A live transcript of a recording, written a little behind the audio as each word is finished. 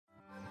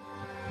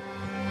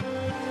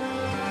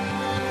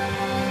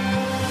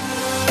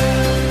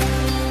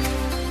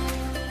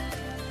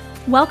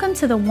Welcome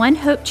to the One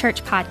Hope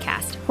Church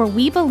podcast, where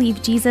we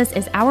believe Jesus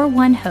is our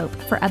one hope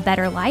for a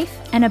better life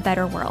and a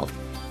better world.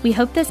 We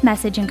hope this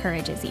message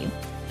encourages you.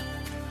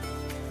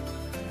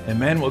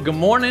 Amen. Well, good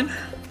morning.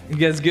 You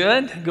guys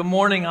good? Good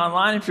morning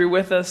online if you're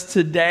with us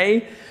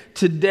today.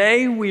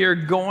 Today we are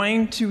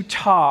going to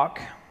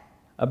talk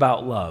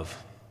about love.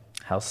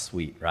 How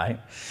sweet, right?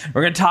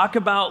 We're going to talk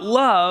about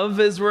love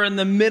as we're in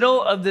the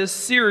middle of this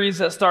series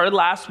that started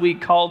last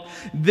week called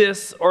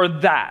This or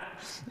That.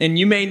 And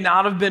you may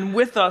not have been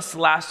with us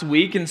last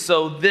week, and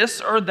so this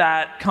or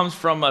that comes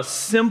from a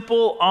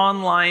simple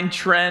online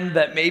trend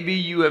that maybe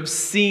you have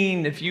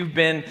seen if you've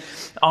been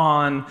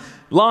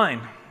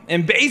online.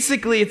 And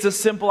basically, it's a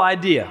simple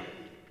idea.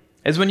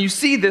 As when you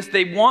see this,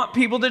 they want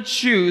people to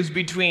choose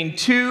between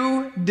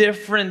two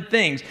different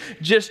things.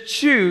 Just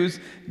choose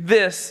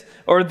this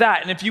or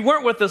that. And if you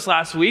weren't with us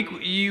last week,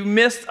 you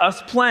missed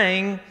us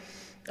playing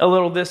a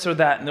little this or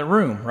that in the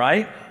room,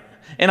 right?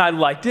 And I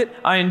liked it.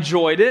 I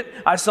enjoyed it.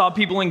 I saw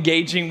people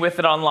engaging with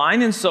it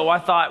online. And so I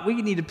thought,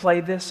 we need to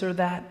play this or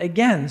that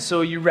again. So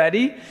are you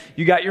ready?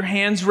 You got your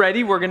hands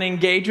ready? We're going to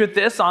engage with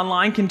this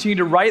online. Continue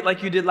to write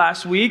like you did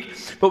last week.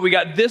 But we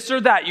got this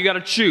or that. You got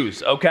to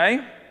choose, okay?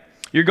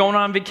 You're going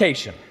on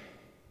vacation.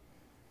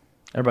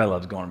 Everybody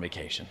loves going on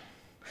vacation.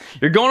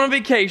 You're going on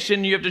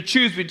vacation. You have to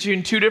choose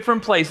between two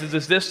different places.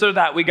 It's this or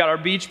that. We got our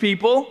beach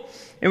people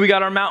and we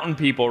got our mountain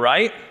people,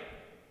 right?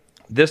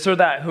 This or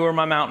that. Who are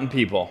my mountain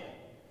people?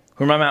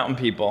 Who are my mountain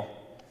people?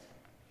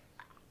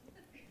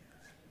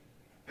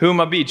 Who are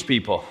my beach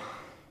people?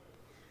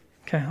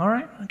 Okay, all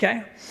right,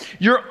 okay.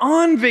 You're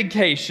on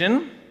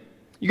vacation.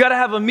 You got to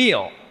have a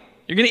meal.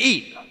 You're going to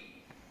eat.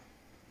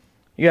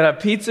 You got to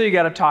have pizza, you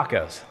got to have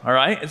tacos, all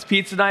right? It's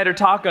pizza night or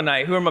taco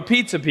night. Who are my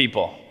pizza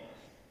people?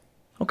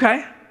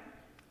 Okay.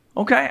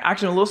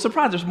 Actually, I'm a little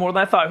surprised. There's more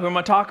than I thought. Who are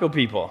my taco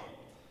people?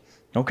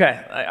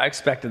 Okay, I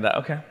expected that,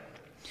 okay.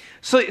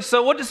 So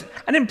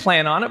I didn't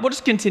plan on it. We'll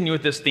just continue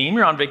with this theme.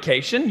 You're on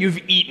vacation. You've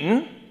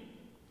eaten.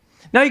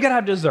 Now you got to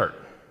have dessert.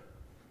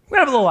 We're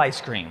going to have a little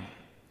ice cream.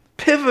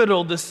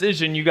 Pivotal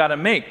decision you got to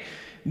make.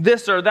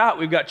 This or that.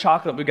 We've got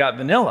chocolate. We've got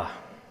vanilla.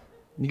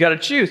 You got to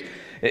choose.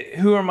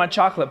 Who are my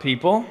chocolate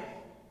people?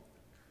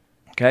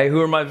 Okay, who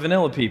are my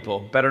vanilla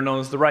people? Better known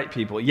as the right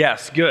people.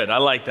 Yes, good. I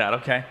like that.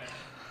 Okay.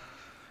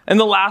 And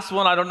the last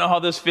one, I don't know how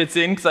this fits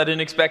in because I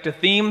didn't expect a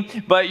theme,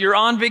 but you're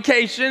on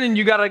vacation and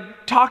you got to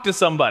talk to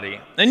somebody.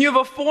 And you have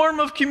a form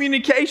of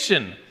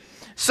communication.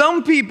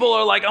 Some people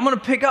are like, I'm going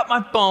to pick up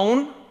my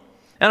phone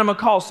and I'm going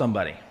to call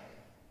somebody.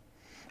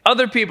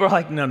 Other people are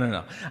like, no. I'm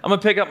going to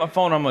pick up my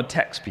phone, I'm going to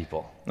text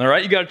people. All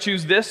right, you got to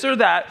choose this or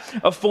that,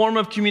 a form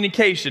of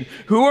communication.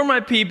 Who are my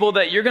people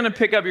that you're going to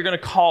pick up, you're going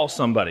to call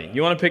somebody?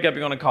 You want to pick up,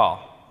 you're going to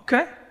call.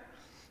 Okay.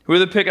 Who are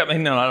the pickup?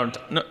 No,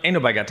 ain't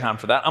nobody got time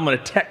for that. I'm going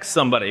to text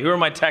somebody. Who are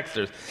my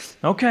texters?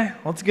 Okay,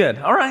 well, that's good.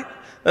 All right,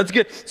 that's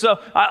good. So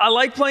I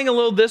like playing a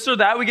little this or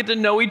that. We get to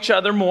know each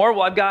other more.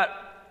 Well, I've got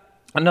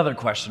another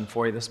question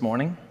for you this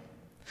morning.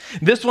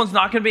 This one's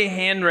not going to be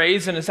hand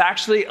raised, and it's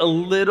actually a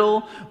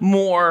little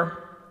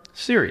more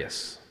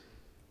serious.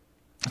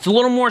 It's a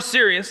little more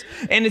serious,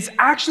 and it's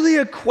actually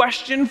a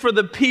question for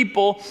the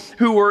people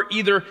who were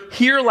either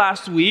here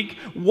last week,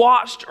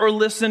 watched, or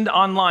listened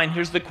online.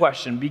 Here's the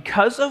question.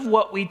 Because of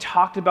what we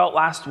talked about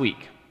last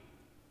week,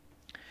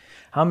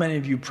 how many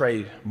of you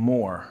prayed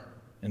more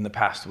in the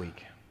past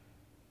week?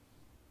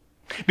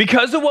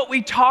 Because of what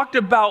we talked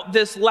about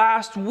this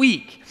last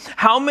week,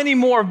 how many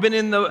more have been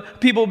in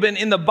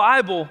the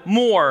Bible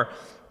more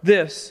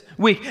this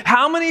week?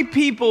 How many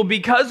people,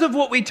 because of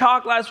what we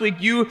talked last week,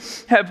 you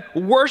have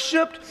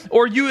worshiped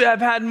or you have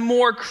had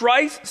more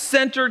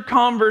Christ-centered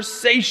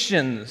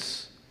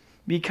conversations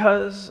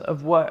because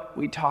of what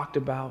we talked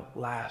about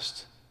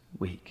last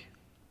week?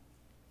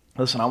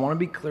 Listen, I want to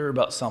be clear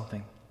about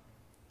something.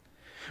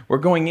 We're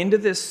going into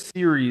this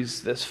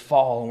series this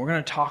fall, and we're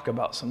going to talk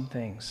about some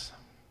things.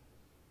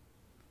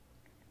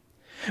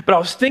 But I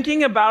was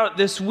thinking about it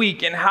this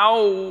week and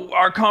how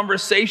our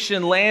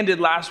conversation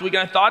landed last week,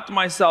 and I thought to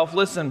myself,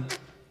 listen,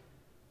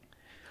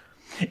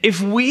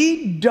 if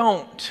we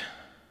don't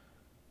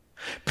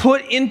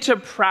put into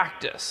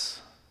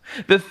practice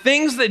the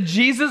things that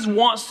Jesus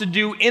wants to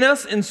do in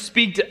us and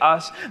speak to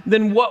us,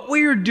 then what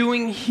we are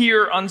doing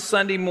here on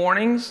Sunday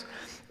mornings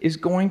is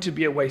going to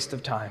be a waste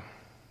of time.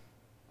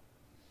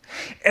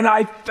 And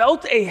I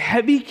felt a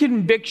heavy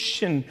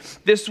conviction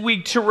this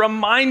week to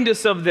remind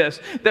us of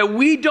this, that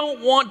we don't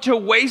want to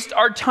waste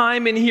our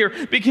time in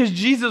here because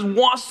Jesus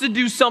wants to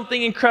do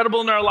something incredible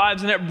in our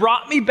lives. And it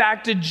brought me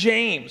back to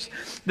James,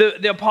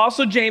 the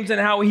Apostle James, and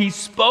how he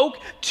spoke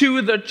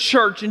to the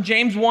church. In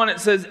James 1, it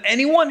says,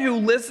 anyone who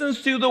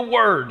listens to the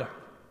word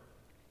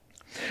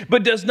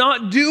but does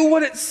not do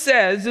what it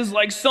says is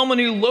like someone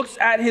who looks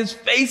at his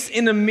face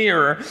in a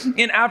mirror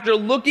and after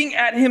looking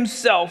at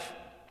himself,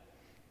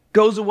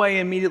 goes away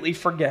and immediately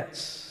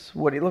forgets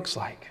what he looks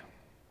like.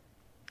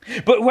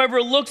 But whoever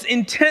looks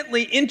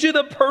intently into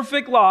the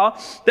perfect law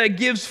that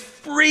gives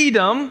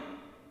freedom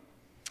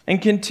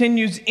and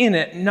continues in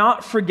it,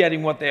 not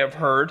forgetting what they have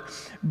heard,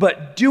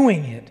 but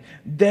doing it,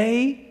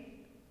 they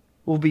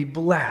will be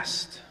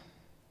blessed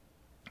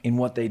in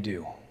what they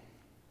do.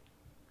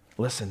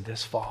 Listen,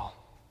 this fall,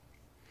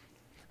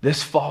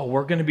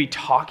 we're going to be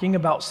talking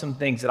about some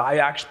things that I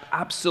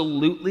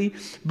absolutely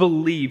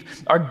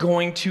believe are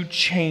going to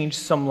change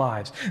some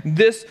lives.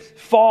 This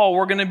fall,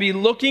 we're going to be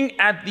looking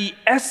at the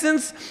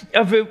essence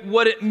of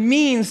what it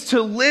means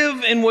to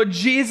live in what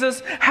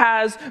Jesus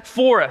has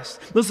for us.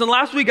 Listen,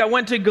 last week I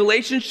went to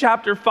Galatians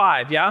chapter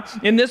 5, yeah?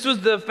 And this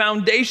was the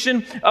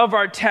foundation of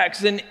our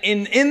text. And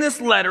in this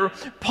letter,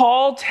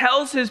 Paul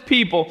tells his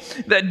people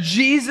that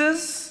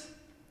Jesus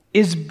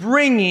is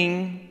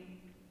bringing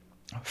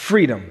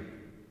freedom.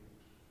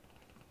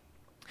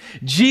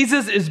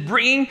 Jesus is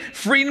bringing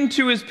freedom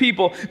to his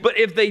people, but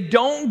if they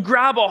don't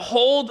grab a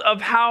hold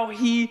of how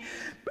he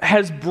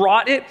has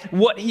brought it,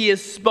 what he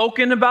has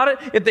spoken about it,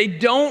 if they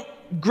don't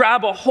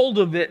grab a hold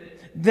of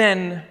it,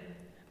 then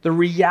the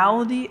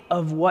reality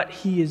of what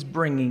he is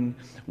bringing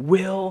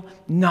will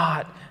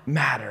not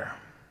matter.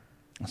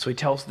 And so he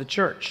tells the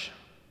church,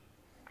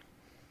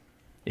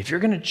 if you're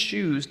going to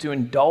choose to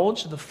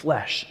indulge the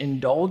flesh,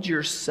 indulge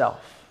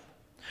yourself,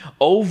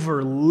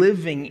 over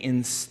living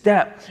in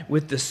step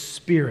with the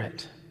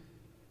Spirit,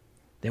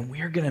 then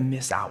we're going to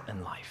miss out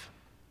in life.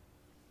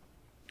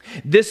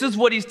 This is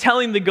what he's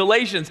telling the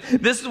Galatians.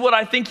 This is what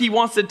I think he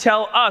wants to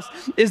tell us,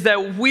 is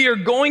that we are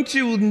going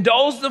to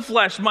indulge the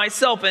flesh,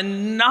 myself,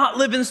 and not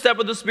live in step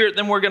with the Spirit,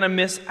 then we're going to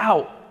miss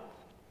out.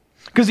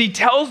 Because he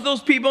tells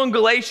those people in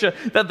Galatia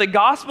that the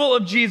gospel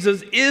of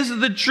Jesus is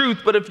the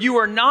truth, but if you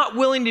are not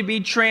willing to be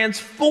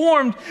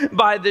transformed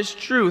by this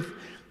truth,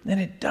 then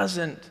it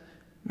doesn't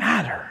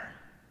matter.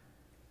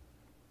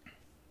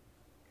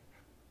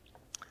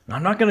 Now,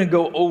 I'm not going to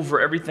go over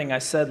everything I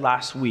said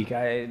last week.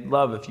 I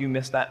love, if you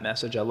missed that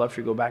message, I'd love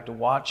for you to go back to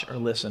watch or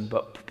listen.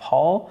 But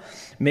Paul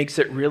makes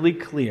it really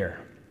clear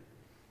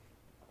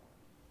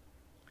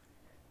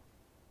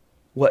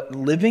what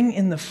living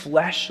in the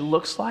flesh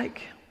looks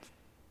like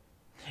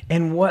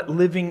and what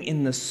living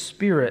in the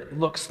Spirit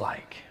looks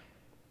like.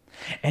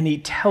 And he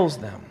tells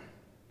them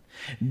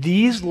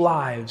these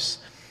lives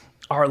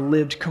are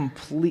lived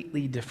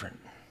completely different.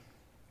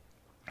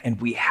 And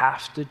we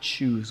have to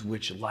choose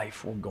which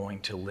life we're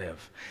going to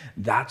live.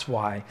 That's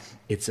why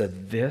it's a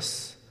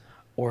this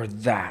or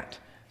that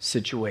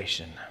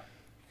situation.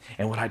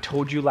 And what I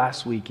told you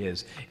last week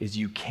is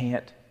you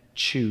can't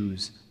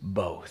choose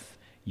both.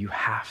 You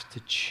have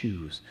to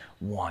choose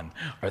one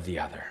or the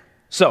other.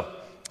 So,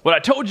 what I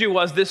told you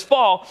was this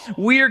fall,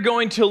 we are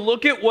going to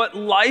look at what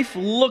life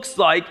looks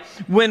like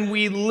when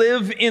we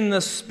live in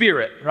the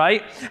Spirit,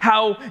 right?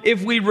 How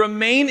if we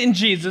remain in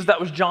Jesus, that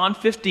was John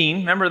 15.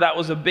 Remember, that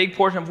was a big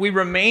portion. If we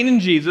remain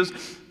in Jesus,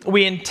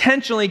 we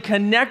intentionally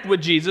connect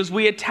with Jesus,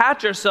 we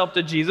attach ourselves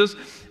to Jesus,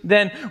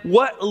 then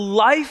what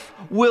life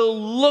will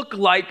look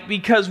like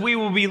because we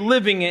will be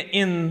living it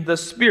in the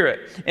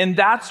Spirit. And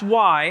that's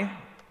why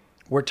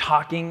we're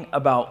talking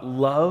about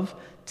love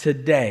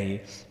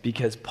today,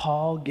 because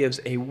Paul gives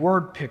a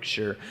word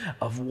picture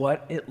of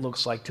what it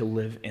looks like to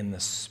live in the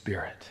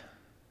Spirit.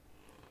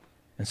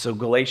 And so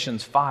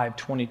Galatians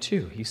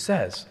 5:22, he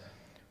says,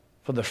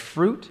 for the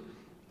fruit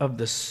of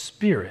the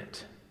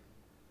Spirit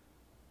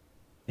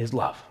is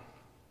love.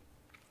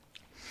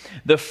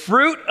 The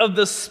fruit of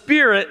the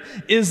Spirit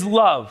is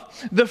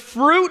love. The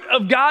fruit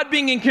of God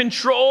being in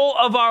control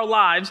of our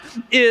lives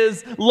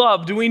is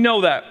love. Do we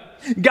know that?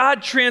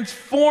 God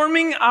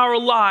transforming our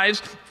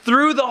lives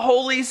through the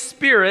Holy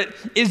Spirit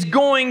is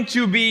going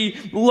to be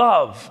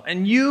love.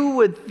 And you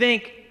would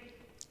think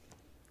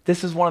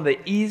this is one of the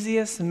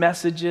easiest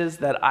messages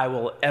that I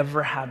will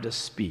ever have to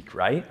speak,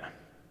 right?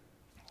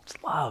 It's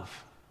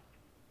love.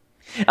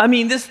 I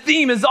mean, this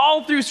theme is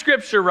all through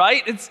Scripture,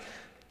 right? It's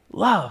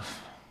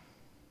love.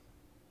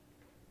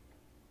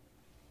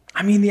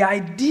 I mean, the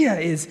idea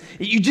is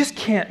you just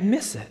can't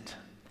miss it.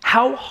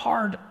 How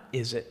hard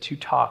is it to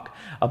talk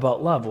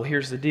about love? Well,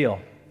 here's the deal.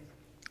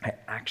 I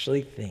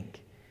actually think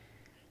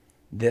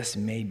this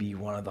may be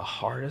one of the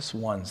hardest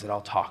ones that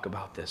I'll talk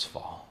about this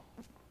fall.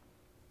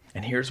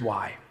 And here's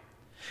why.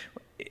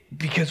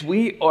 Because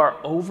we are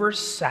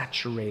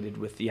oversaturated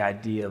with the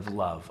idea of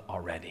love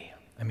already.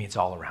 I mean, it's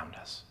all around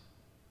us.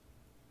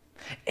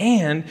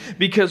 And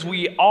because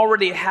we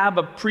already have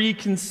a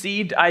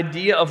preconceived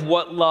idea of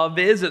what love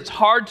is, it's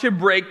hard to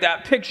break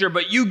that picture,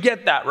 but you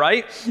get that,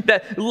 right?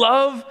 That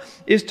love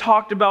is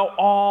talked about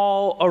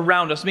all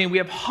around us. I mean, we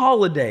have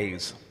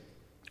holidays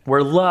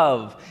where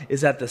love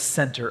is at the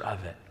center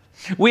of it.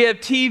 We have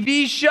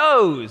TV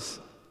shows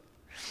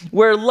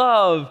where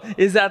love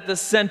is at the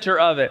center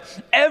of it.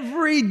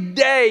 Every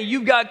day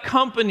you've got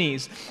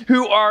companies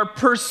who are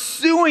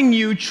pursuing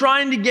you,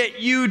 trying to get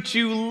you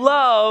to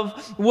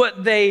love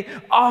what they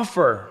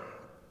offer.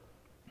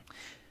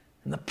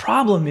 And the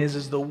problem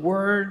is the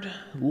word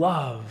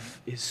love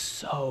is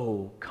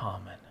so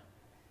common.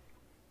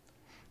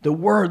 The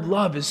word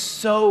love is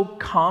so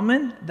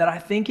common that I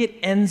think it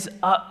ends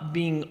up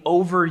being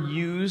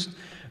overused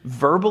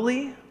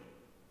verbally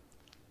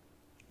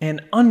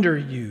and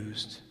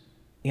underused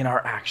in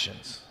our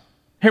actions.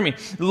 Hear me.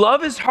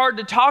 Love is hard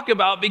to talk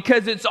about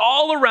because it's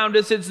all around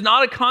us. It's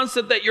not a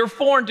concept that you're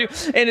foreign to,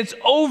 and it's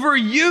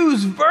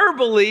overused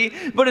verbally,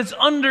 but it's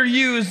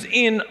underused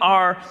in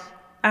our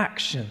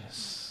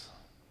actions.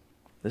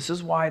 This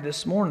is why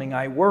this morning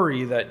I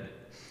worry that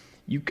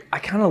I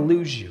kind of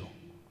lose you,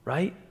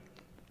 right?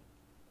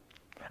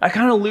 I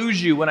kind of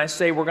lose you when I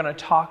say we're going to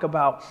talk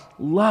about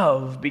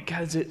love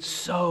because it's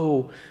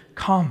so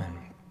common.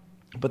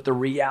 But the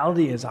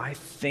reality is, I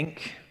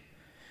think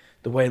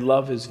the way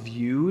love is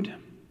viewed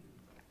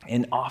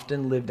and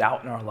often lived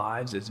out in our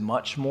lives is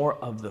much more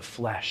of the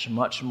flesh,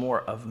 much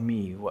more of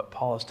me, what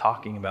Paul is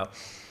talking about,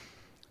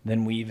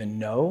 than we even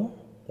know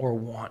or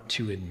want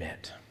to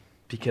admit.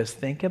 Because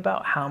think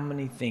about how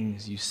many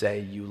things you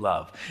say you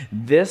love.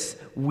 This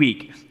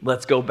week,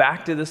 let's go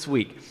back to this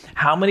week.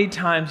 How many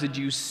times did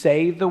you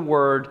say the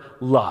word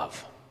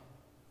love?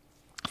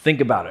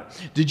 Think about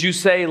it. Did you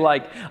say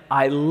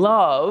I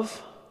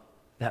love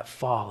that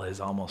fall is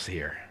almost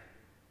here?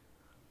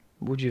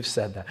 Would you have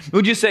said that?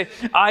 Would you say,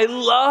 I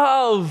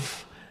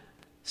love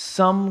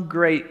some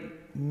great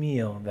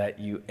meal that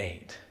you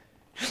ate?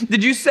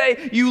 Did you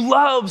say you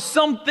love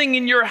something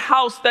in your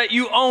house that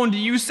you own?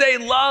 Did you say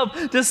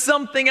love to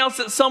something else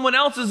that someone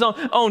else has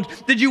owned?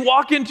 Did you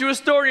walk into a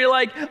store and you're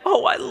like,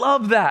 oh, I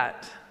love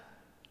that?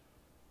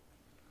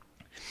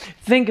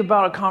 Think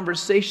about a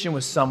conversation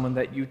with someone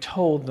that you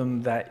told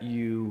them that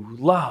you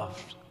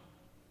loved.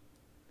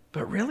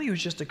 But really, it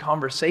was just a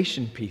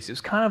conversation piece. It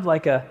was kind of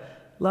like a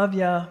love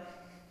ya.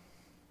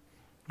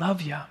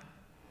 Love ya.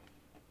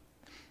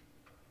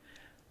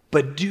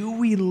 But do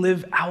we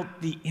live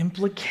out the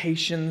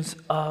implications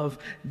of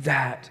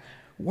that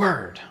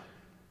word?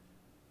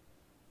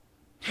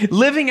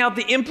 Living out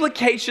the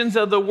implications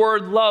of the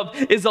word love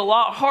is a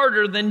lot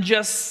harder than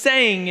just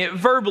saying it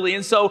verbally.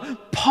 And so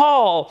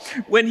Paul,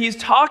 when he's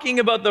talking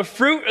about the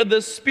fruit of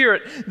the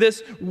Spirit,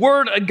 this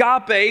word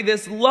agape,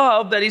 this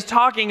love that he's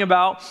talking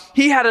about,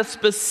 he had a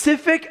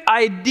specific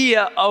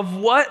idea of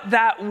what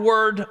that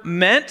word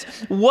meant,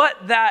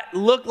 what that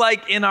looked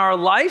like in our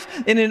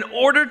life. And in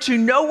order to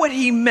know what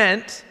he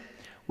meant,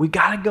 we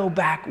got to go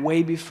back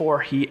way before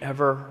he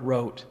ever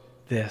wrote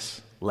this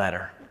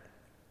letter.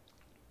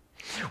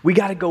 We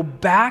got to go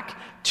back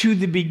to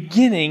the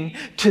beginning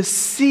to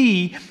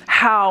see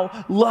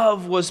how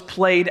love was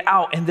played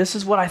out. And this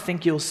is what I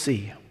think you'll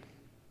see.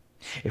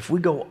 If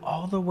we go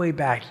all the way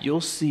back,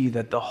 you'll see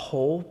that the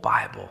whole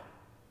Bible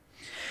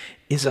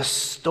is a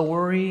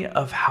story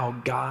of how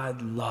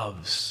God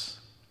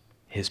loves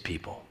his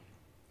people.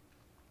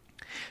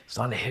 It's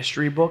not a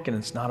history book and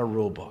it's not a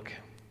rule book.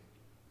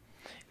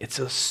 It's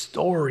a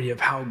story of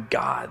how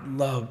God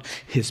loved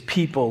his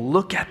people.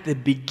 Look at the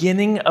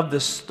beginning of the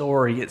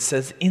story. It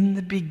says, in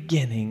the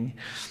beginning,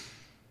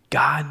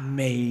 God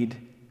made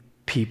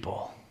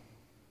people,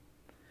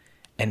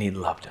 and he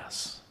loved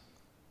us.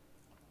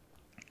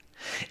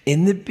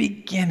 In the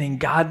beginning,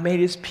 God made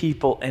his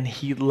people, and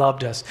he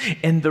loved us.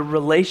 And the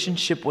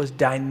relationship was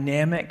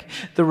dynamic.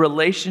 The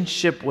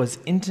relationship was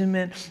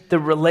intimate. The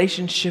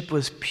relationship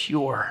was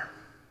pure.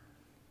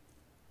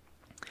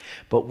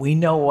 But we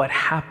know what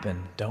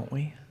happened, don't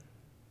we?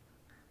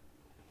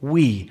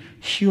 We,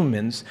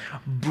 humans,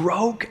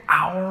 broke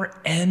our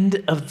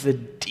end of the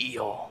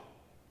deal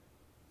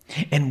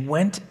and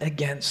went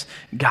against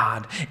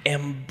God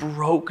and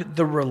broke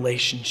the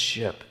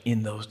relationship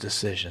in those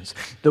decisions.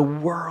 The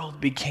world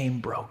became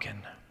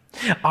broken.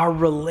 Our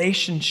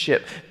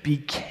relationship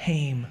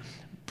became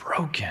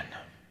broken.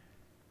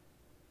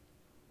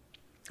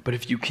 But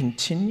if you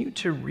continue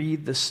to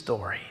read the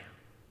story,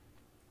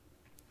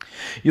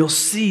 you'll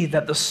see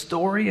that the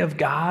story of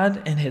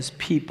God and his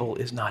people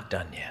is not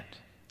done yet.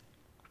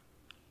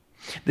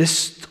 This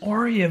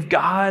story of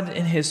God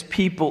and his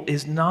people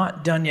is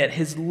not done yet.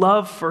 His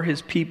love for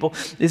his people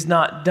is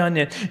not done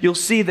yet. You'll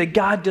see that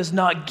God does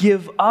not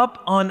give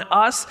up on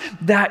us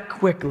that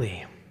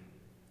quickly.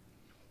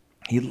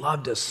 He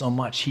loved us so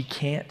much, he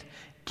can't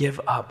give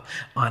up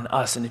on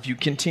us. And if you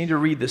continue to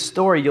read the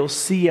story, you'll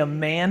see a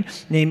man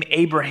named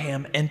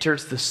Abraham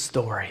enters the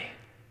story.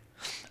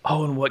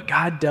 Oh, and what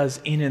God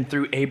does in and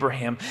through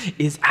Abraham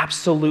is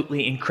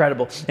absolutely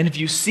incredible. And if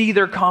you see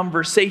their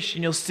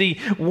conversation, you'll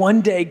see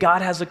one day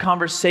God has a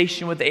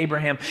conversation with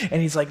Abraham,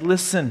 and he's like,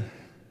 listen,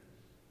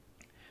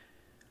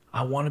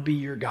 I want to be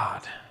your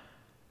God,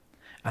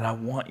 and I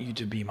want you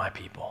to be my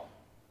people.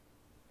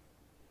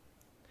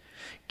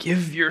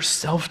 Give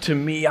yourself to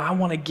me. I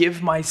want to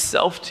give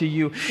myself to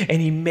you.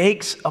 And he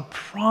makes a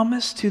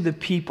promise to the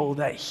people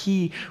that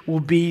he will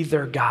be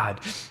their God.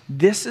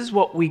 This is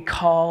what we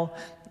call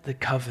the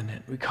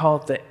covenant. We call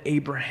it the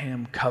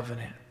Abraham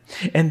covenant.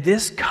 And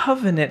this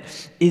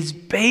covenant is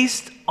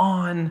based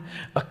on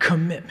a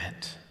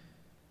commitment.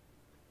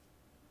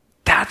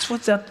 That's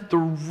what's at the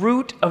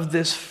root of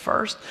this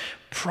first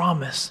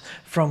promise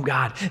from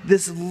God.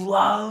 This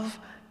love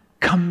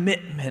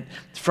commitment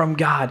from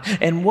God.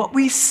 And what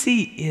we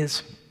see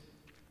is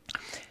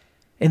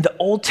In the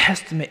Old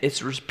Testament,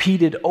 it's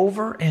repeated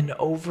over and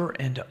over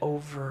and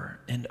over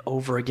and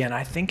over again.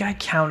 I think I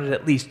counted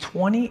at least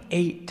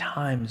 28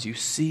 times you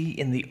see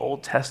in the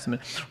Old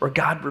Testament where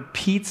God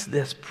repeats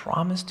this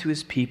promise to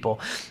his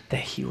people that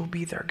he will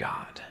be their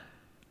God.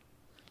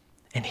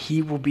 And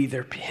he will be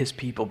his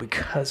people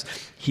because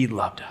he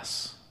loved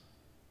us.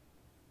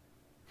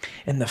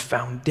 And the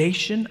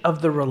foundation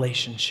of the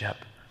relationship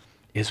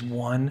is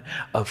one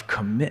of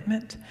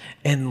commitment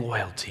and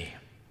loyalty.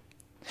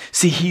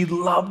 See, he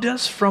loved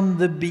us from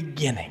the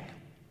beginning.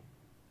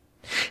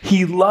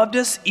 He loved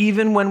us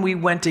even when we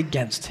went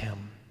against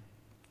him.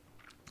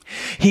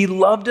 He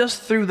loved us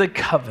through the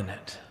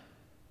covenant.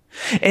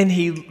 And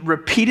he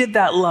repeated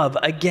that love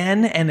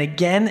again and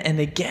again and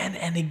again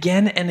and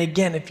again and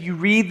again. If you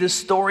read the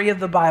story of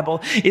the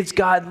Bible, it's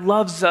God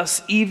loves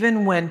us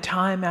even when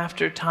time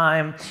after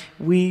time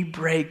we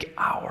break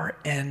our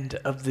end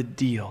of the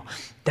deal.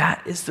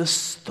 That is the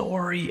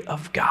story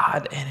of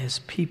God and his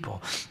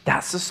people.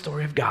 That's the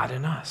story of God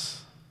and us.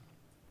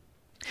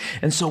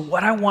 And so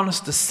what I want us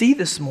to see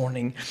this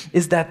morning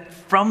is that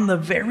from the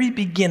very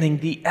beginning,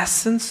 the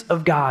essence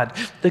of God,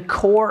 the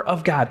core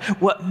of God,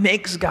 what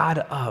makes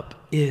God up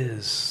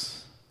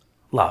is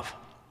love.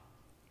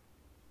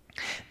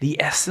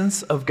 The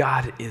essence of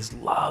God is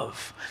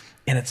love,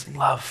 and it's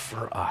love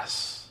for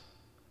us.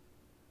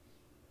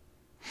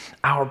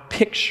 Our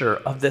picture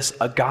of this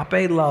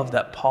agape love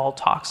that Paul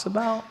talks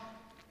about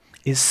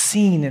is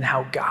seen in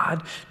how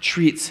God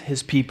treats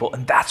his people.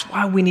 And that's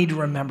why we need to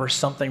remember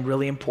something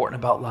really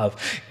important about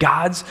love.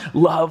 God's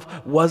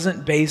love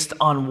wasn't based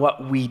on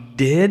what we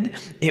did.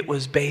 It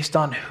was based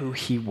on who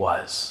he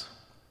was.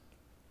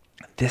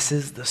 This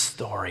is the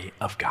story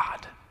of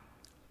God.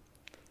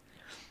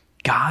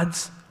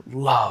 God's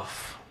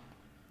love,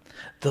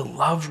 the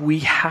love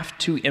we have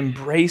to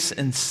embrace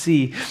and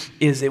see,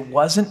 is it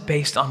wasn't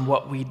based on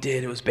what we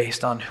did. It was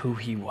based on who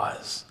he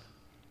was.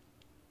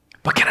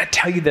 But can I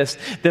tell you this?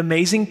 The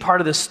amazing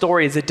part of the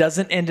story is it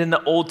doesn't end in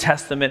the Old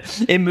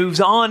Testament. It moves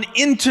on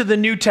into the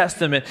New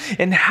Testament.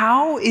 And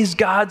how is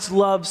God's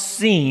love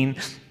seen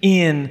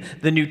in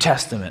the New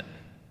Testament?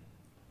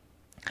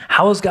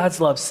 How is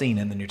God's love seen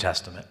in the New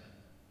Testament?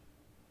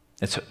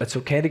 It's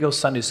okay to go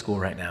Sunday school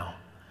right now.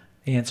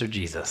 The answer,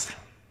 Jesus.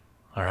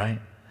 All right?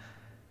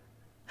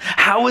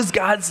 How is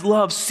God's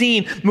love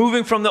seen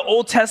moving from the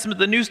Old Testament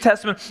to the New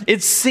Testament?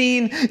 It's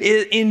seen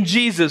in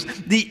Jesus.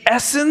 The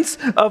essence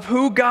of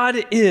who God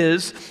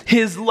is,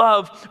 his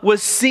love,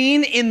 was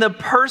seen in the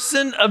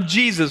person of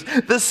Jesus.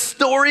 The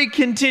story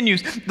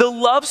continues. The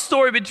love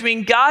story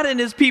between God and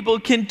his people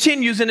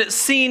continues, and it's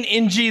seen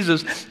in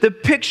Jesus. The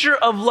picture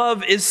of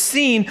love is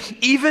seen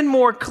even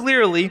more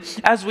clearly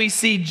as we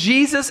see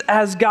Jesus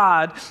as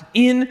God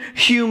in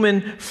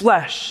human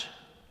flesh.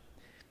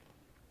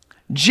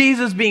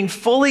 Jesus being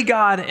fully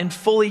God and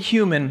fully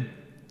human,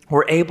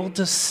 we're able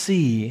to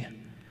see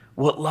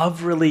what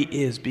love really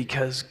is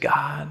because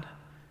God,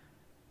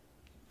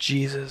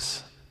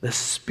 Jesus, the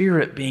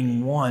Spirit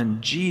being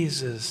one,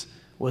 Jesus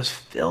was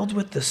filled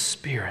with the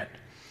Spirit.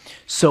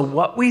 So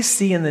what we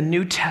see in the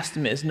New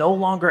Testament is no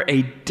longer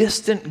a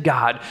distant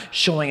God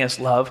showing us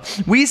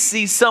love. We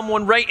see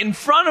someone right in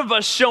front of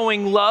us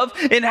showing love,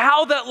 and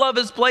how that love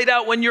is played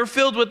out when you're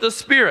filled with the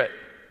Spirit.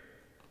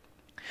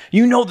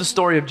 You know the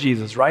story of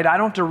Jesus, right? I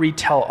don't have to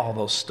retell all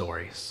those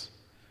stories,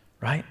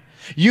 right?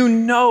 You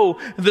know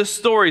the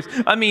stories.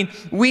 I mean,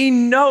 we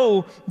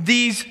know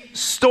these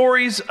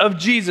stories of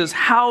Jesus,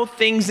 how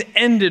things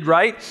ended,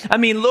 right? I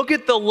mean, look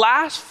at the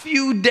last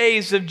few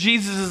days of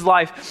Jesus'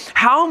 life.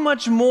 How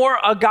much more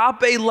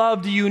agape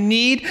love do you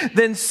need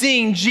than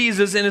seeing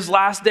Jesus in his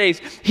last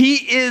days? He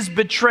is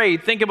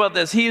betrayed. Think about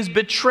this. He is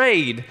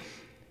betrayed,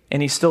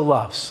 and he still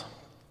loves.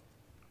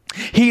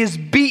 He is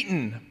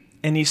beaten,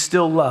 and he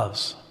still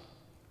loves.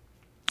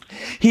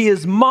 He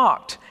is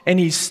mocked, and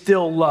he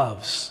still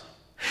loves.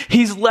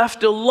 He's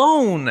left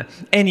alone,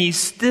 and he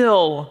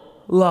still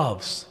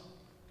loves.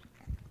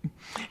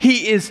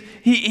 He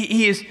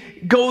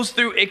goes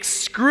through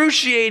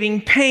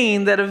excruciating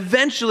pain that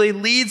eventually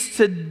leads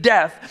to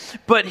death,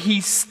 but he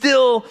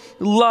still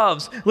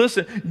loves.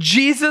 Listen,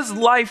 Jesus'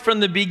 life from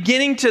the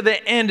beginning to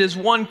the end is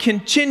one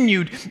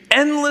continued,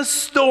 endless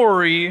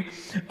story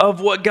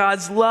of what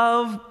God's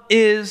love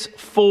is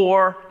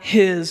for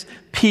his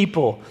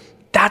people.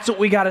 That's what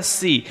we got to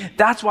see.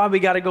 That's why we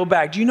got to go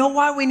back. Do you know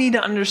why we need to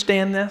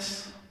understand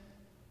this?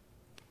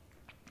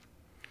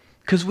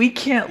 Because we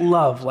can't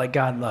love like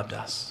God loved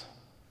us.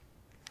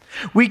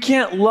 We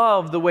can't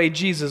love the way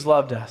Jesus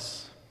loved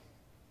us.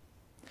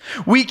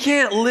 We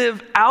can't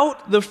live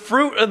out the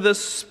fruit of the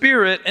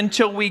Spirit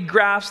until we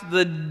grasp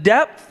the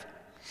depth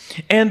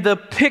and the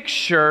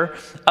picture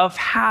of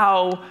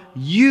how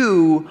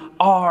you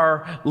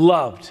are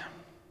loved.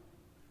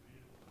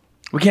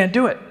 We can't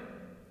do it.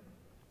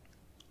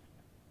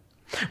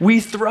 We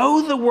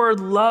throw the word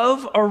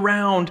love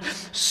around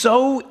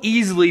so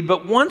easily,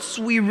 but once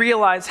we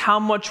realize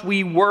how much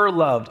we were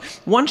loved,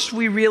 once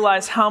we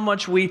realize how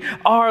much we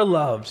are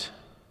loved,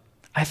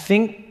 I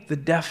think the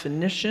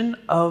definition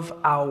of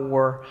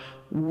our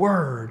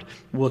word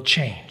will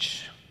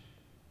change.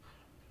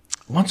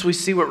 once we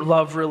see what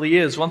love really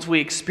is, once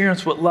we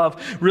experience what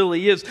love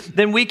really is,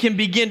 then we can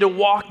begin to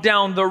walk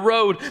down the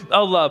road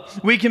of love.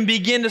 We can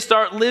begin to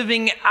start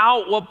living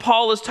out what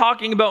Paul is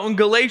talking about in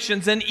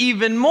Galatians, and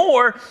even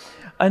more,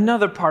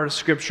 another part of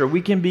Scripture.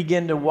 We can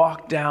begin to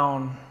walk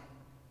down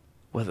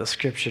what the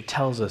Scripture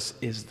tells us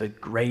is the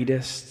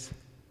greatest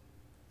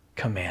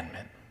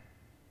commandment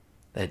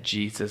that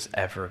Jesus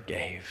ever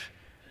gave.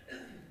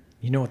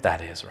 You know what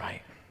that is,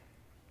 right?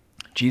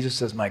 Jesus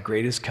says, my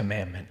greatest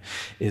commandment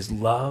is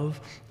love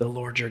the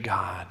Lord your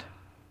God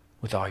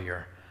with all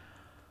your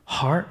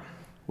heart,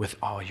 with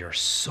all your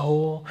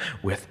soul,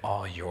 with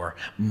all your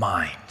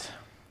mind.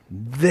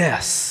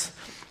 This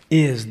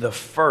is the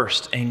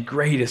first and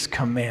greatest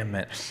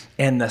commandment.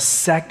 And the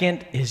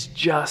second is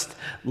just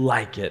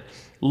like it.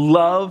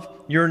 Love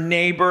your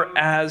neighbor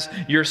as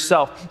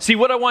yourself. See,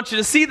 what I want you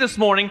to see this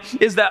morning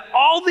is that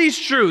all these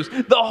truths,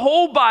 the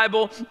whole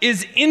Bible,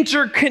 is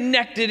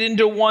interconnected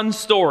into one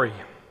story.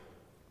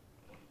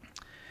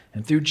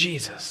 And through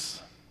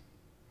Jesus,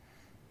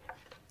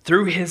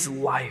 through his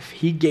life,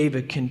 he gave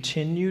a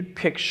continued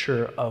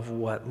picture of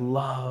what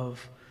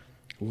love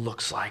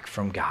looks like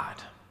from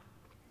God.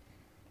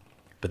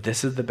 But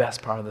this is the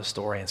best part of the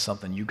story, and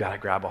something you got to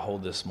grab a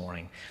hold this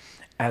morning.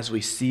 As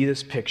we see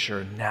this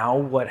picture, now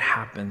what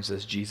happens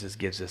as Jesus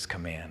gives this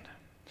command?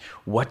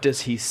 What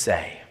does he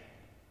say?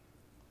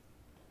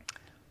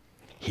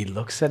 He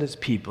looks at his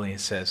people and he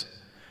says,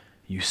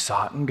 you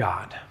saw it in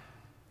God.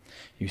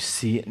 You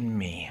see it in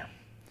me.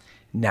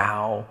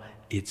 Now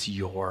it's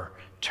your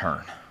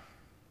turn.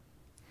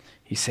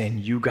 He's saying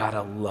you got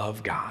to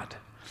love God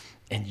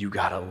and you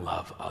got to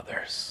love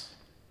others.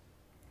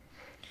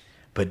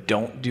 But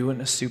don't do it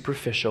in a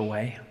superficial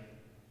way.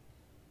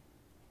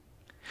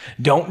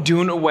 Don't do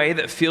it in a way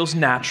that feels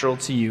natural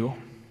to you.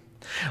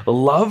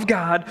 Love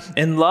God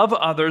and love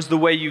others the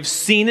way you've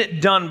seen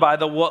it done by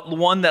the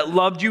one that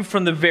loved you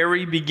from the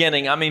very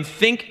beginning. I mean,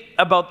 think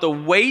about the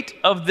weight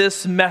of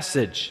this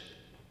message.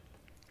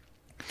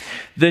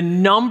 The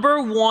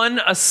number one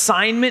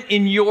assignment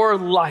in your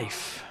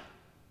life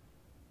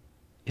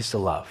is to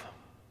love.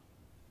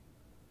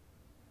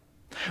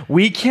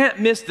 We can't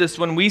miss this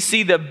when we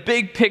see the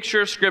big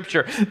picture of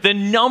Scripture. The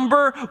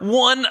number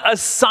one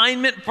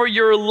assignment for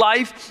your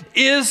life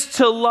is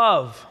to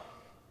love.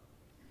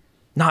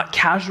 Not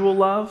casual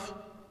love.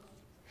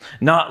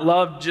 Not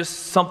love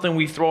just something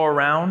we throw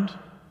around.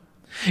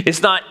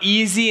 It's not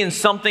easy and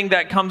something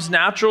that comes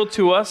natural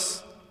to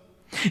us.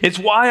 It's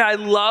why I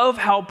love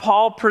how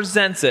Paul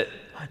presents it.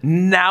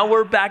 Now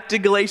we're back to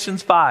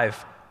Galatians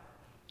 5.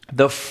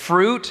 The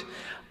fruit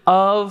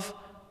of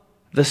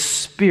the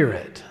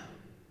Spirit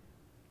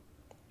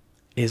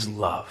is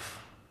love.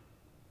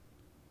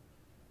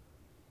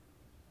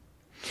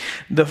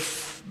 The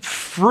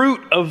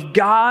fruit of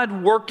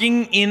God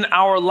working in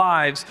our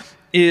lives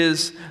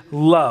is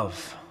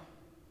love.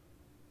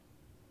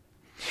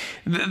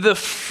 The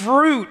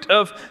fruit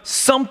of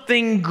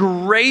something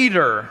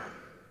greater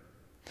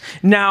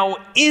now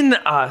in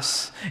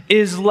us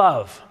is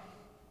love.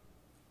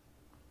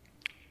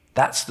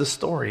 That's the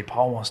story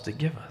Paul wants to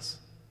give us.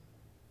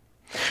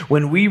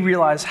 When we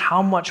realize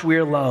how much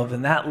we're loved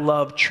and that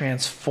love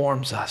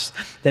transforms us,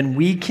 then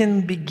we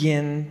can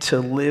begin to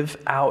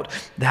live out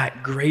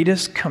that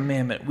greatest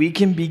commandment. We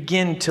can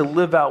begin to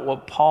live out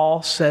what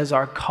Paul says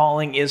our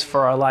calling is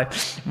for our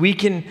life.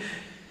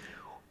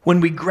 When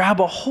we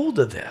grab a hold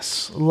of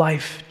this,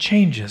 life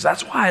changes.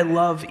 That's why I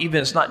love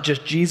it's not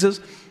just Jesus,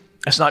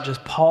 it's not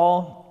just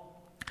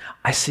Paul.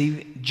 I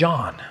see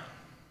John.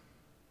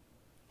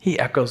 He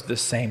echoes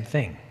this same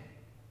thing.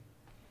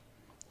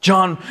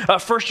 1 John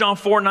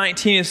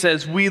 4:19, it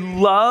says, we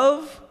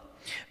love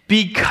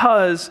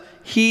because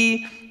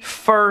he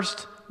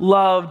first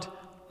loved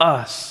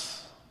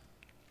us.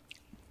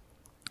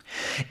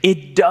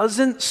 It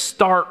doesn't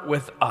start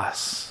with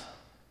us.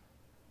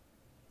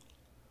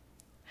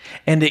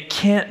 And it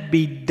can't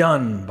be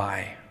done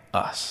by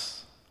us.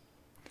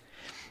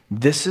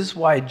 This is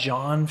why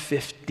John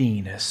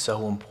 15 is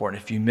so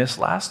important. If you missed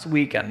last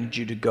week, I need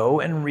you to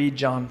go and read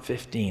John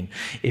 15.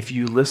 If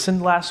you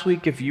listened last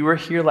week, if you were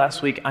here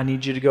last week, I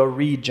need you to go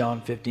read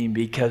John 15,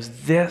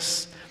 because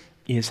this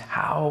is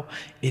how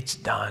it's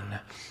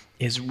done,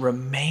 is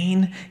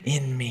remain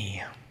in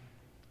me.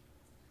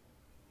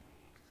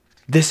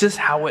 This is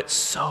how why it's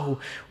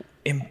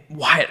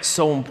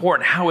so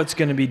important, how it's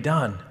going to be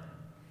done.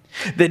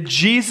 That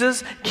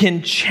Jesus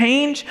can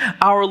change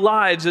our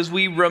lives as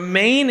we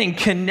remain and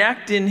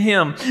connect in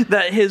him.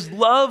 That his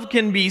love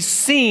can be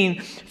seen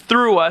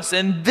through us.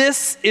 And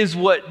this is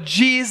what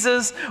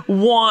Jesus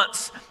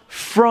wants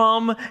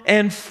from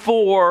and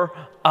for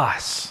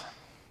us.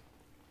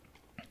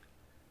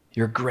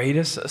 Your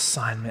greatest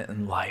assignment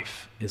in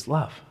life is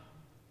love.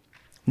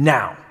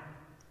 Now,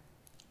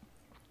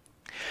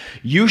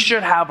 you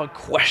should have a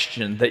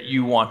question that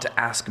you want to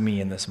ask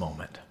me in this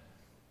moment.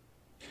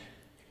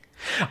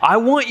 I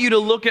want you to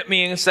look at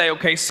me and say,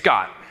 okay,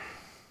 Scott,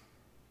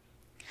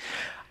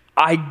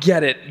 I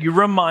get it. You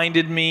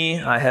reminded me.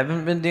 I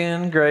haven't been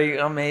doing great,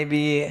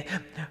 maybe.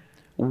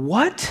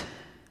 What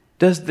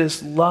does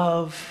this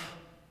love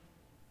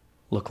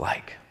look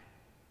like?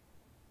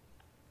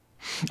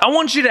 I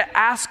want you to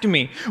ask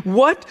me,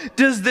 what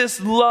does this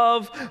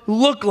love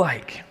look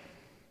like?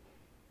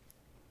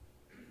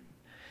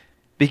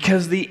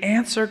 Because the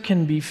answer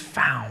can be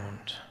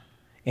found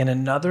in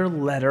another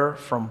letter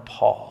from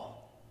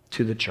Paul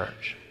to the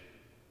church.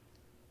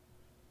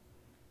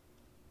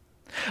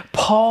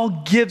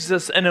 Paul gives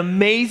us an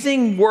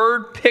amazing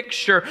word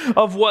picture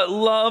of what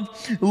love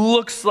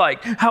looks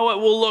like, how it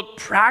will look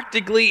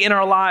practically in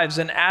our lives.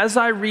 And as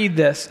I read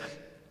this,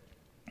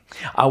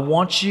 I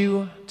want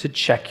you to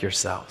check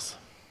yourselves.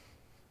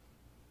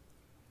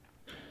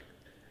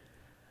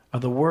 Are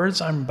the words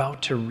I'm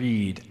about to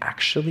read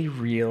actually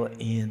real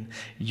in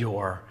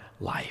your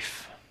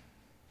life?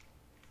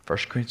 1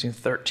 Corinthians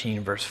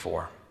 13, verse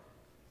 4.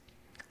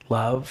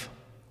 Love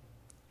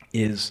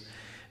is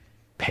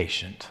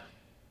patient.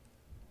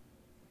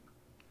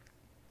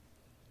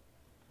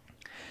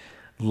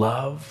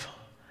 Love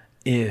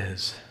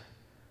is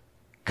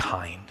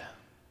kind.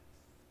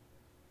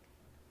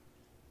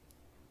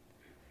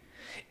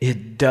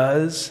 It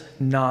does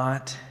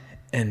not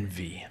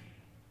envy.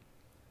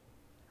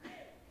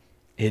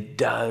 It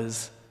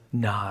does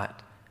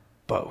not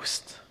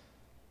boast.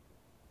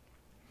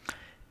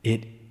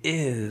 It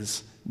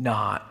is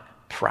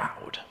not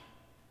proud.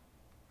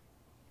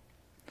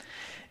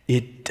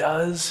 It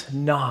does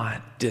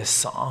not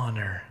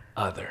dishonor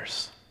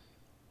others.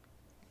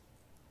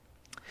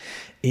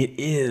 It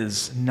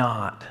is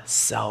not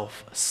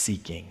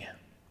self-seeking.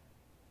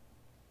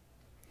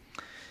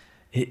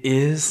 It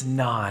is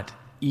not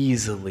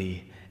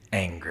easily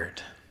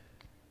angered.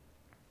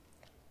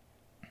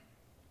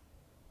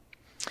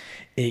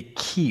 It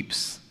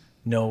keeps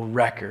no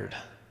record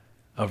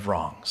of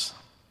wrongs.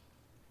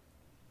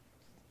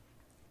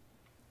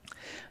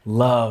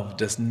 Love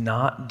does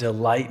not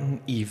delight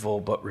in evil,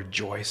 but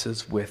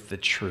rejoices with the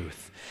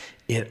truth.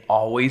 It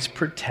always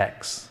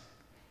protects,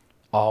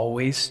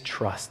 always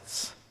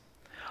trusts,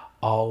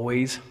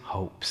 always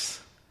hopes,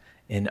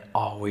 and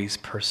always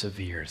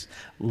perseveres.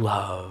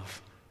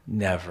 Love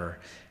never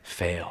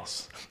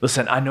fails.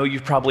 Listen, I know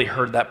you've probably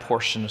heard that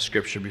portion of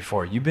Scripture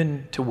before. You've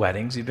been to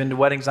weddings. You've been to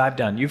weddings I've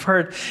done. You've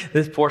heard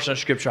this portion of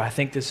Scripture. I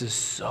think this is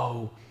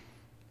so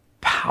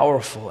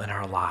powerful in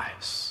our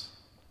lives.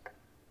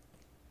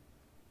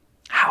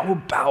 How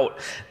about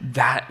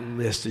that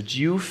list? Did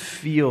you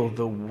feel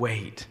the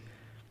weight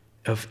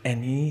of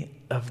any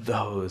of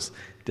those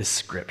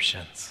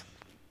descriptions?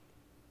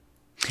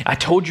 I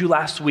told you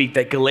last week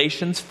that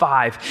Galatians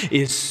 5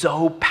 is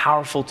so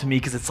powerful to me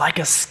because it's like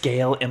a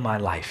scale in my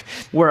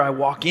life. Where I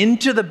walk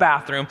into the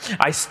bathroom,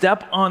 I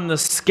step on the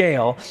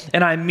scale,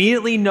 and I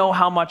immediately know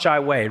how much I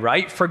weigh,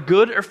 right? For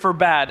good or for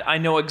bad, I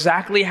know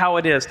exactly how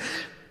it is.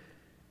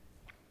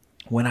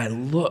 When I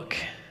look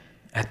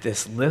at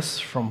this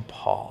list from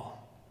Paul,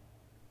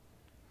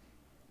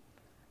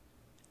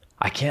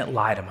 I can't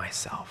lie to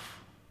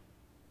myself.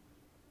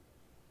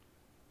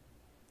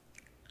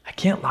 I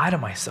can't lie to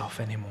myself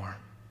anymore.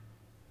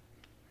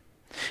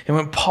 And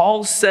when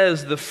Paul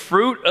says the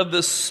fruit of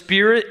the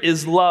Spirit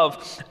is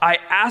love, I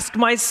ask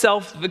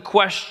myself the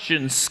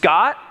question,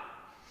 Scott,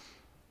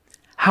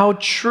 how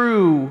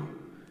true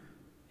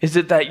is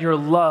it that your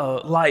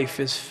life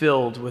is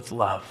filled with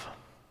love?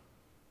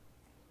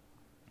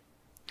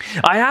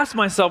 I ask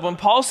myself, when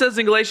Paul says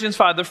in Galatians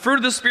 5, the fruit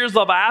of the Spirit is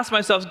love, I ask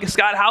myself,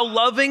 Scott, how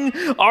loving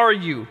are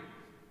you?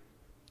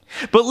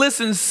 But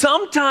listen,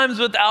 sometimes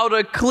without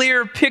a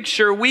clear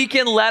picture, we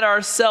can let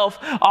ourselves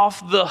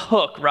off the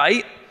hook,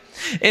 right?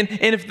 And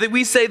if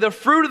we say the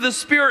fruit of the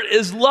Spirit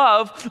is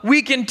love,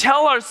 we can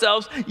tell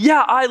ourselves,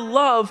 yeah, I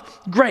love,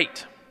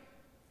 great.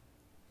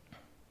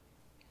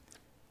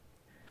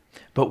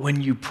 But when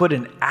you put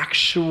an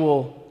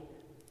actual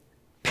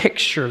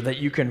picture that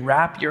you can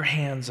wrap your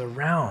hands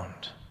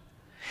around,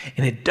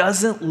 and it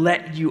doesn't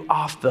let you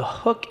off the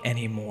hook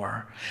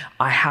anymore,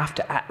 I have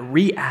to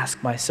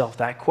re-ask myself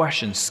that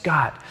question.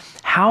 Scott,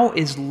 how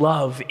is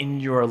love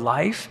in your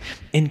life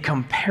in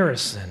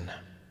comparison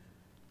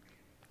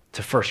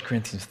to 1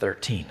 Corinthians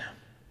 13?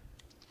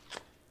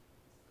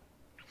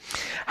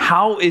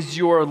 How is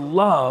your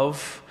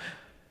love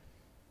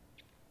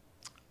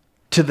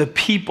to the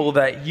people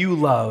that you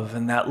love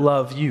and that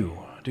love you?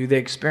 Do they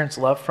experience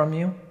love from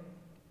you?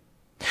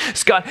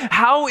 Scott,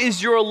 how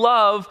is your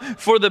love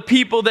for the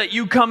people that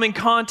you come in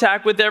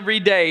contact with every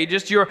day?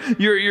 Just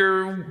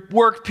your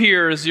work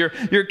peers, your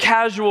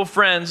casual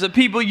friends, the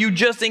people you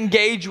just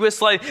engage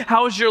with. Like,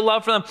 how is your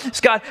love for them?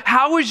 Scott,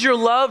 how is your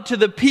love to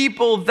the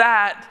people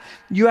that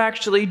you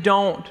actually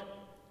don't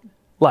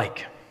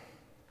like,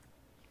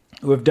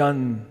 who have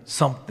done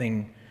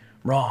something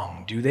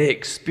wrong? Do they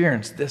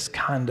experience this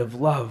kind of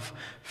love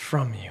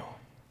from you?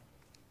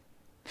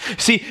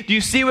 See, do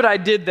you see what I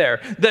did there?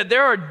 That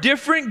there are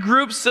different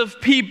groups of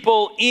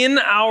people in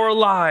our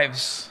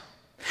lives.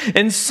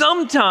 And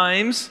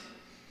sometimes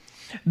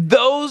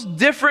those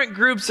different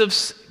groups of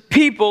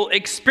people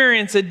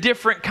experience a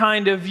different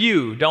kind of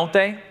you, don't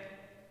they?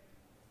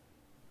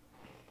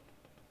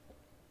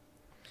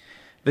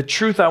 The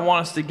truth I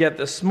want us to get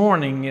this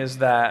morning is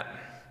that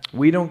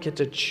We don't get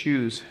to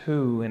choose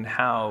who and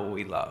how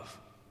we love.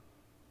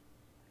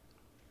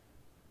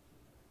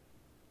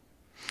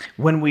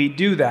 When we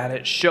do that,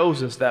 it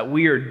shows us that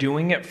we are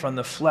doing it from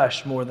the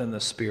flesh more than the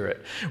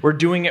Spirit. We're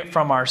doing it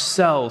from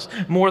ourselves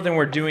more than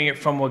we're doing it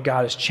from what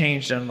God has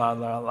changed in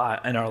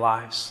our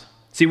lives.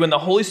 See, when the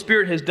Holy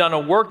Spirit has done a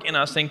work in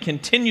us and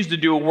continues to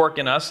do a work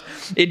in us,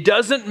 it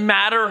doesn't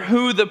matter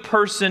who the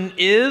person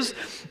is,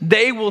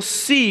 they will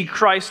see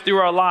Christ through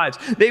our lives.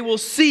 They will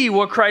see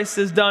what Christ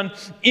has done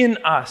in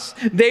us.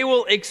 They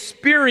will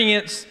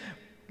experience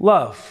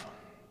love.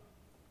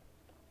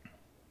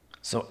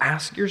 So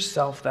ask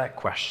yourself that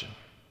question.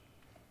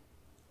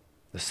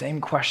 The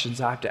same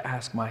questions I have to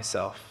ask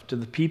myself. Do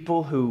the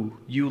people who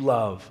you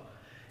love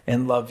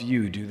and love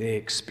you, do they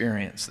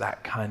experience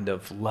that kind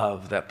of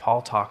love that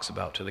Paul talks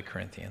about to the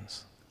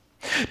Corinthians?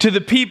 To the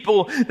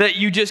people that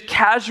you just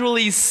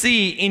casually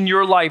see in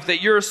your life,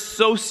 that you're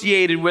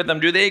associated with them,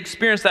 do they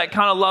experience that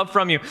kind of love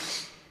from you?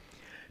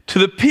 To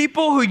the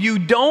people who you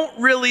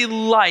don't really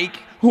like,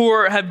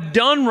 who have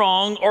done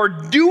wrong or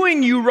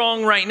doing you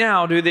wrong right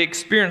now, do they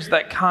experience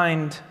that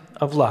kind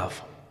of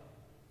love?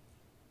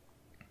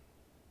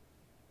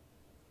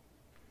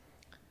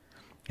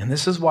 And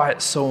this is why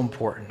it's so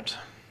important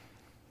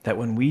that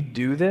when we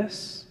do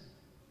this,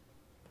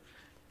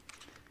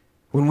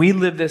 when we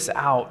live this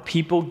out,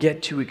 people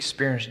get to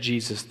experience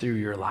Jesus through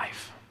your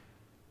life.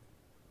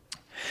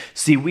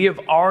 See, we have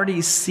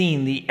already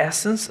seen the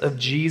essence of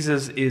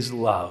Jesus is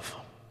love.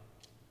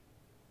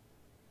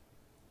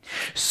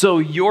 So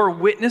your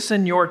witness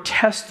and your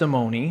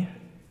testimony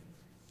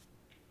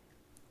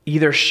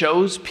either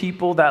shows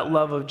people that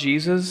love of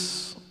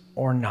Jesus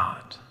or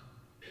not.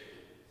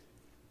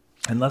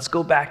 And let's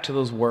go back to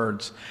those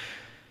words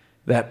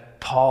that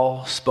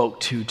Paul spoke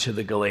to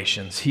the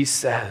Galatians. He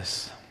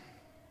says,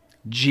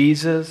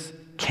 Jesus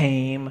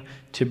came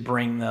to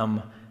bring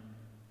them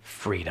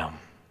freedom.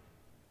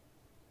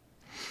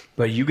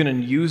 But are you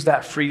going to use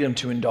that freedom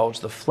to indulge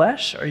the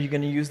flesh, or are you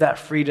going to use that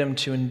freedom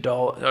to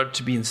indulge or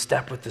to be in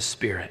step with the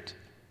Spirit?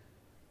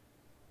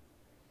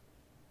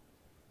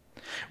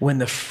 When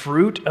the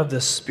fruit of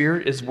the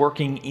Spirit is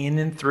working in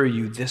and through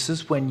you, this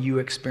is when you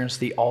experience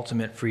the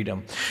ultimate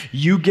freedom.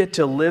 You get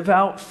to live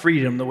out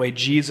freedom the way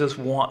Jesus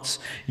wants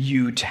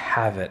you to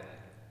have it.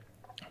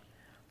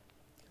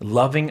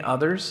 Loving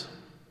others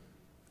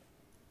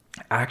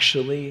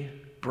actually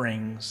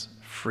brings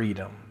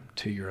freedom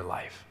to your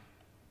life.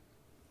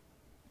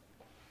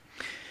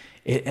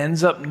 It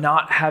ends up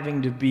not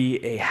having to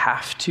be a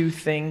have-to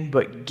thing,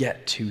 but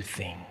get-to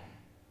thing.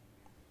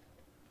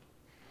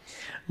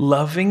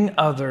 Loving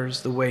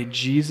others the way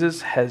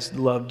Jesus has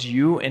loved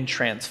you and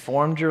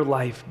transformed your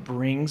life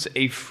brings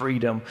a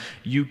freedom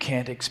you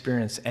can't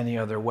experience any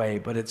other way,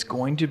 but it's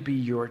going to be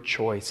your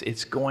choice.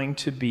 It's going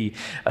to be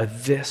a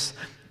this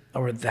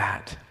or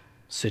that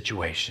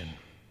situation.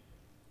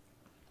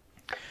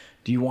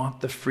 Do you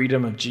want the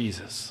freedom of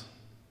Jesus?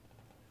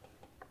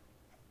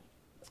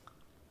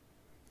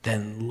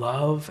 Then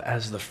love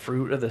as the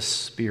fruit of the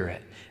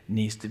Spirit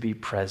needs to be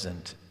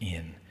present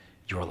in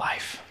your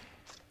life.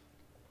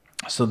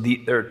 So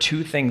there are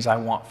two things I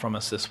want from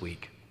us this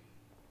week.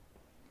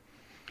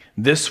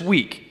 This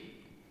week,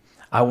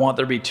 I want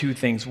there to be two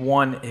things.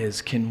 One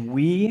is, can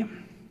we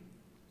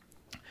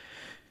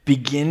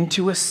begin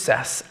to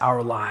assess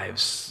our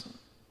lives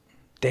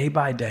day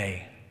by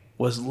day?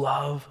 Was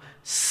love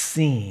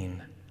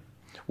seen?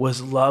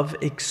 Was love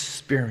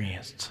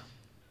experienced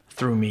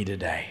through me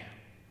today?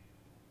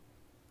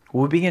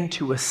 We'll begin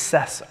to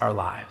assess our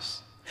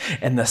lives.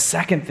 And the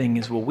second thing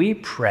is, will we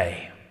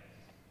pray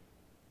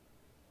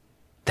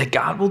that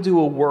God will do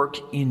a work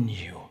in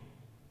you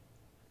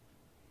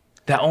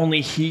that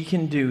only He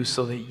can do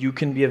so that you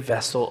can be a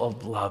vessel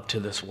of love to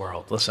this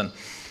world? Listen,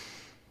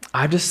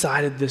 I've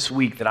decided this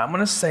week that I'm going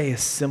to say a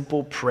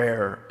simple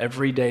prayer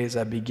every day as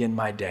I begin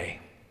my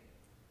day,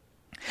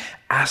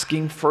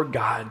 asking for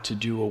God to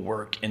do a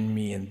work in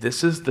me. And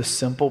this is the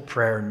simple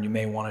prayer, and you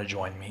may want to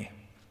join me.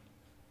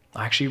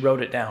 I actually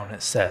wrote it down.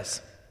 It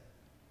says,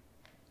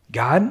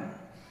 God,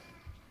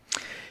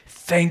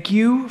 thank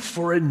you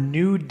for a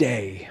new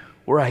day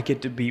where I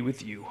get to be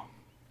with you.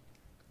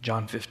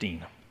 John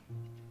 15.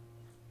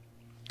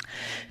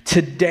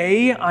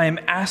 Today, I am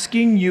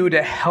asking you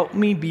to help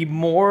me be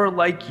more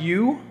like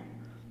you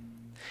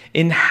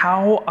in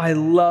how I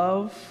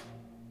love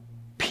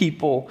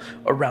people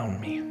around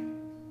me.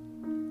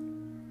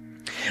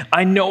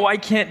 I know I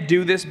can't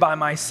do this by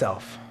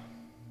myself.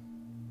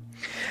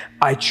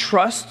 I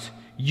trust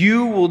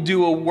you will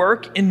do a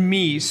work in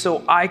me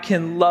so I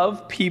can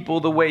love people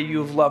the way you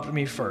have loved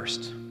me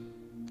first.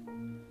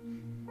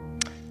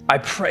 I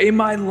pray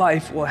my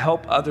life will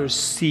help others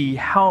see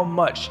how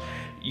much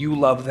you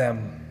love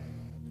them.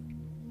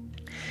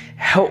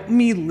 Help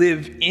me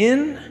live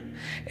in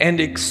and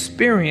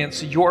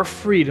experience your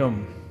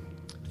freedom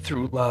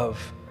through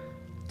love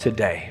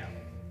today.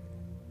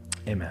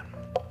 Amen.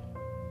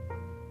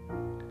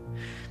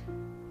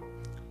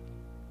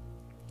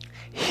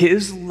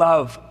 His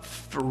love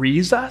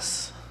frees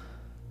us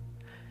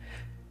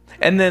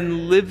And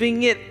then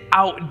living it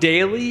out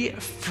daily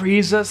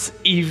frees us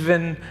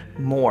even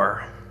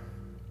more.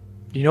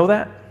 Do you know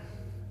that?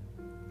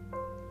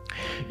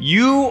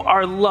 You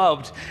are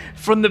loved.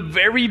 From the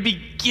very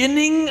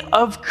beginning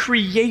of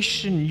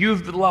creation,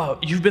 you've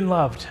been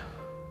loved.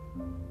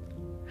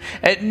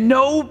 At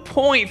no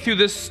point through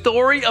the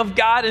story of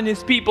God and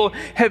his people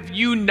have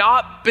you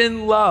not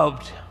been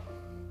loved.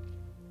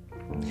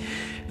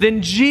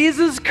 Then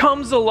Jesus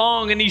comes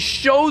along and he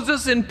shows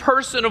us in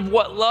person of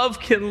what love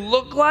can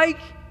look like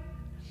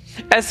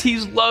as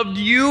he's loved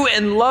you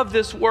and loved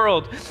this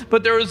world.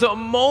 But there is a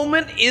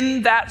moment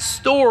in that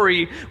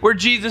story where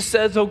Jesus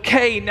says,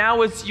 okay,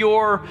 now it's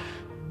your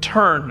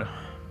turn.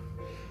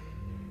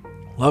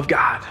 Love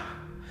God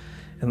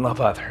and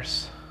love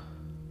others.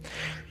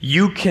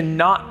 You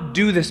cannot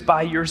do this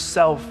by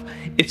yourself.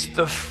 It's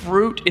the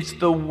fruit, it's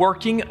the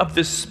working of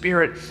the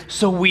Spirit.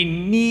 So we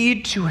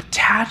need to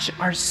attach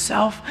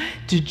ourselves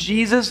to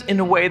Jesus in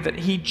a way that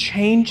he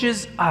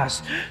changes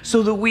us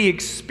so that we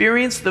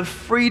experience the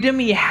freedom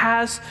he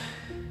has,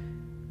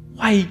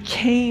 why he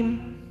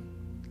came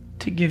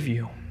to give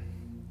you.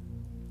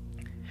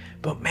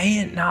 But may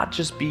it not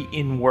just be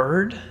in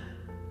word,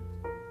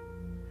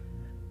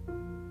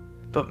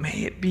 but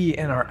may it be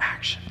in our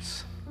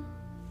actions.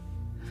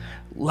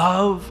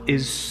 Love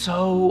is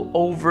so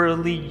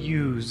overly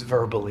used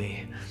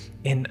verbally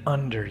and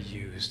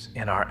underused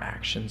in our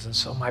actions. And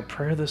so my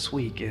prayer this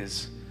week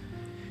is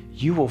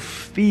you will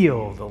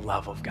feel the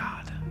love of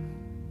God.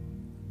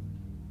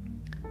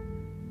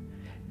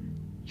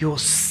 You'll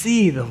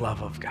see the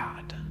love of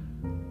God.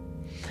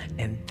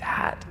 And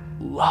that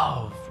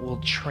love will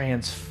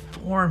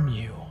transform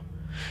you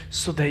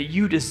so that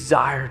you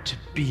desire to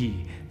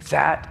be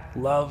that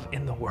love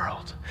in the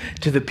world.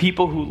 To the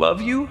people who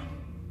love you,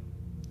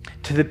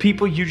 to the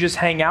people you just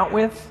hang out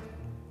with,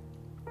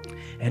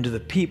 and to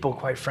the people,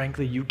 quite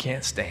frankly, you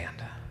can't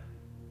stand.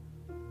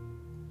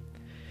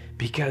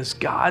 Because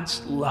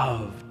God's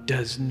love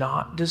does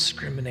not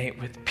discriminate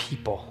with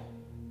people.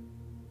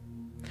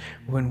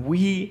 When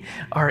we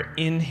are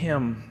in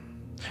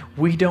him,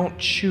 we don't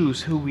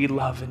choose who we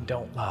love and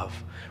don't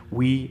love.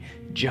 We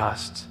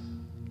just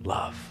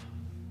love.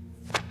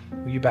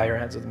 Will you bow your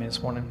heads with me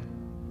this morning?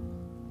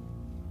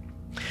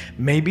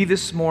 Maybe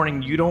this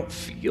morning you don't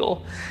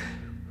feel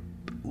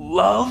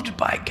loved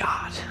by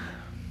God.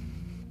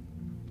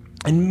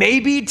 And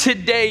maybe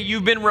today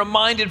you've been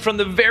reminded from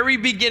the very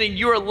beginning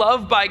you are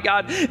loved by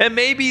God. And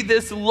maybe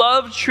this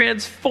love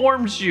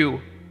transforms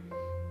you.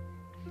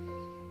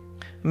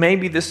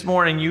 Maybe this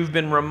morning you've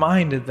been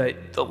reminded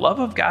that the love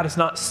of God is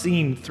not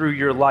seen through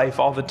your life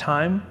all the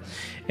time.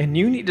 And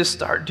you need to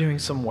start doing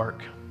some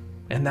work.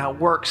 And that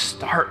work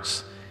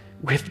starts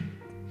with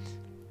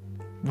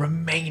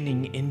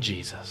remaining in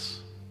Jesus.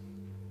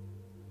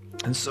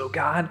 And so,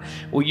 God,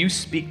 will you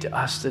speak to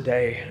us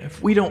today?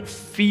 If we don't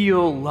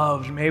feel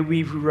loved, may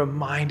we be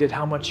reminded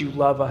how much you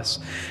love us.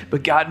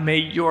 But God, may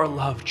your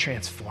love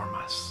transform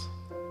us.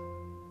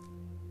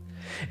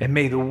 And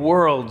may the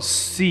world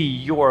see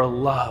your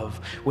love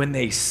when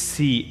they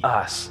see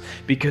us.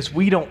 Because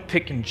we don't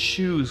pick and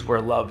choose where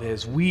love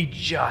is. We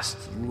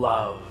just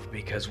love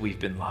because we've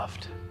been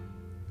loved.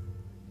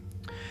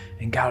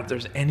 And God, if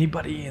there's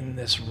anybody in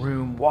this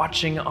room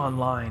watching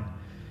online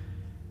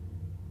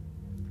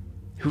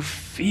who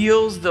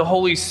feels the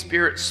Holy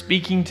Spirit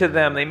speaking to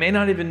them, they may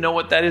not even know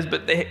what that is,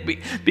 but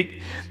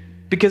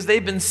because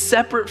they've been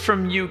separate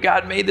from you,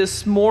 God, may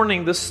this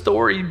morning the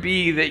story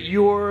be that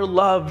your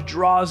love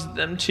draws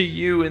them to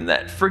you and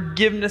that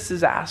forgiveness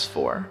is asked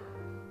for.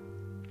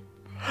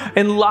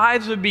 And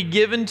lives would be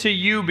given to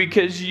you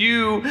because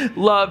you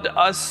loved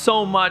us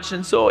so much.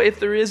 And so if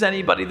there is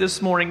anybody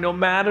this morning, no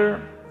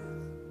matter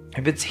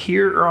if it's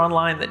here or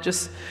online, that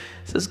just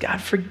says,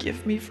 God,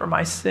 forgive me for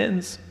my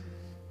sins.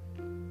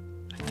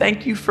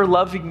 Thank you for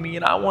loving me,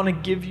 and I want to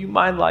give you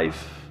my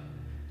life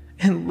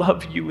and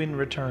love you in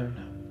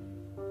return.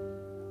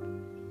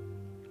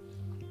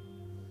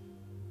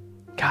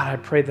 God, I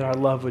pray that our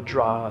love would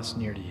draw us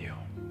near to you.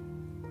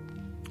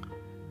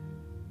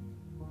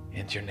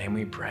 In your name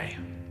we pray.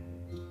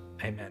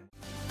 Amen.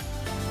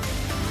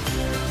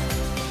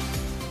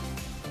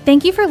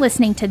 Thank you for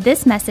listening to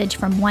this message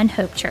from One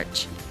Hope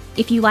Church.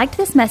 If you liked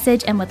this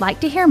message and would like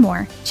to hear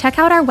more, check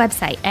out our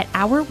website at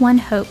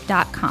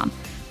ouronehope.com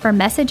for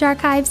message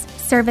archives,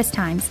 service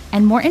times,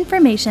 and more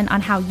information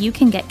on how you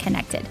can get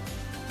connected.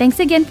 Thanks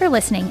again for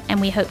listening, and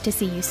we hope to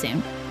see you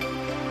soon.